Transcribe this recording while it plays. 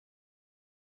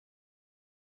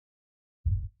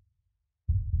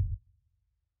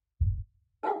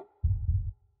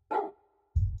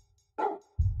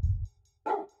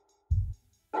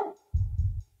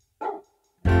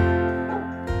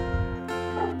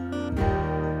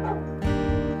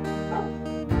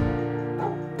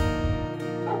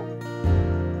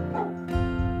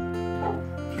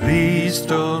Please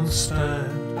don't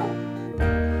stand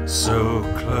so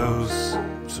close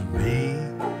to me.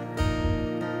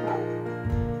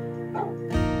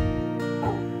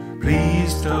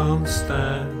 Please don't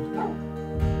stand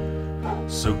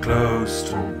so close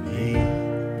to me.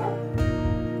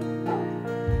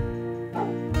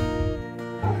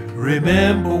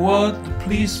 Remember what the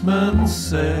policeman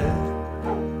said,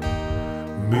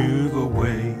 move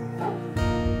away.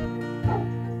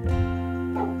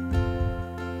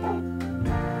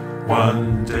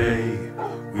 One day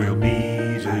we'll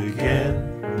meet again,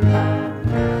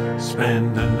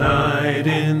 spend the night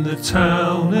in the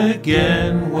town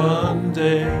again. One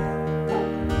day,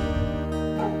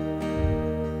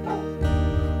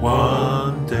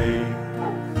 one day,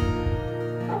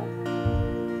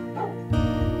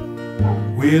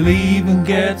 we'll even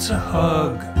get to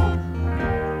hug.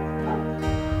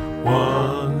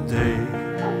 One day,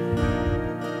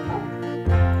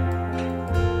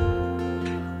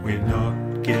 we're not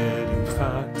getting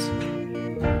fat,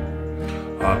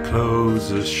 our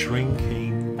clothes are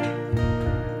shrinking.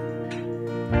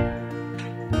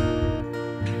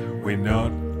 We're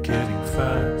not getting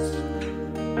fat,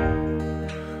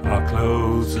 our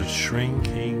clothes are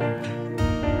shrinking.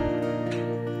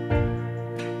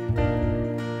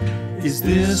 Is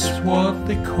this what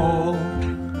they call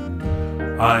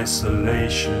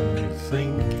isolation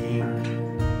thinking?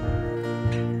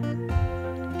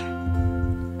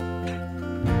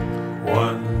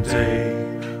 One day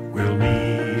we'll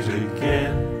meet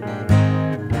again,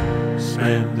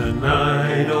 spend the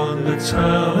night on the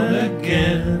town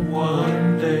again.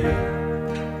 One day,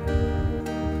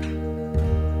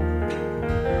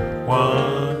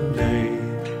 one day,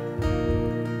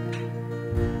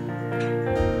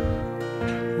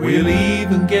 we'll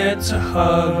even get to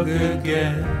hug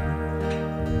again.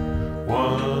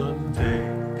 One day,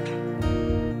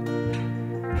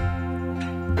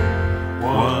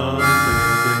 one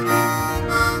day,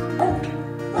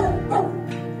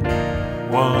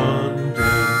 one day,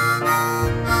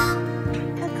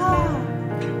 Cucow.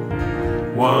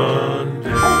 one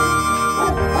day,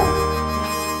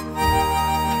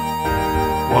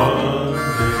 one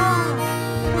day,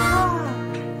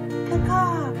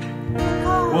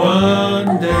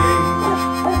 one day,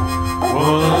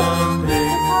 one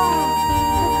day,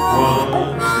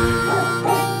 one day.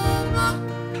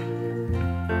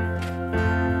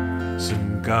 Some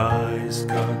guys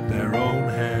cut their own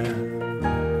hair,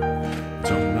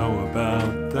 don't know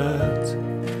about that.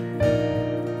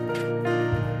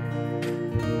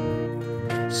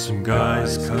 Some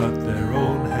guys cut their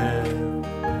own hair,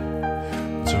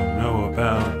 don't know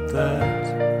about that.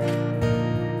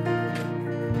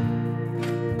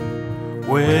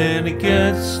 When it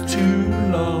gets too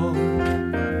long,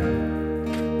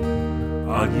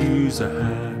 I'll use a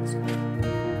hat.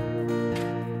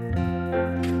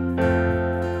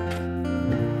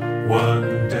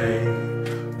 One day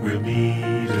we'll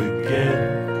meet again,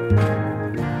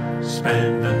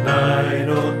 spend the night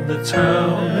on the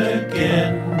town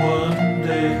again. One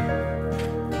day,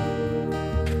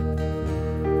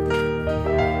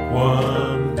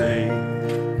 one day,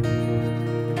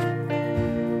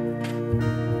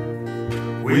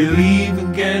 we'll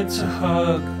even get to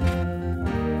hug.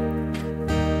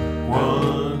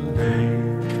 One day,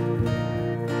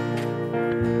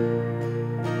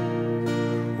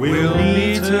 we'll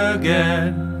meet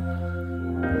again.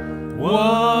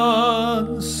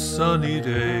 One sunny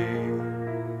day.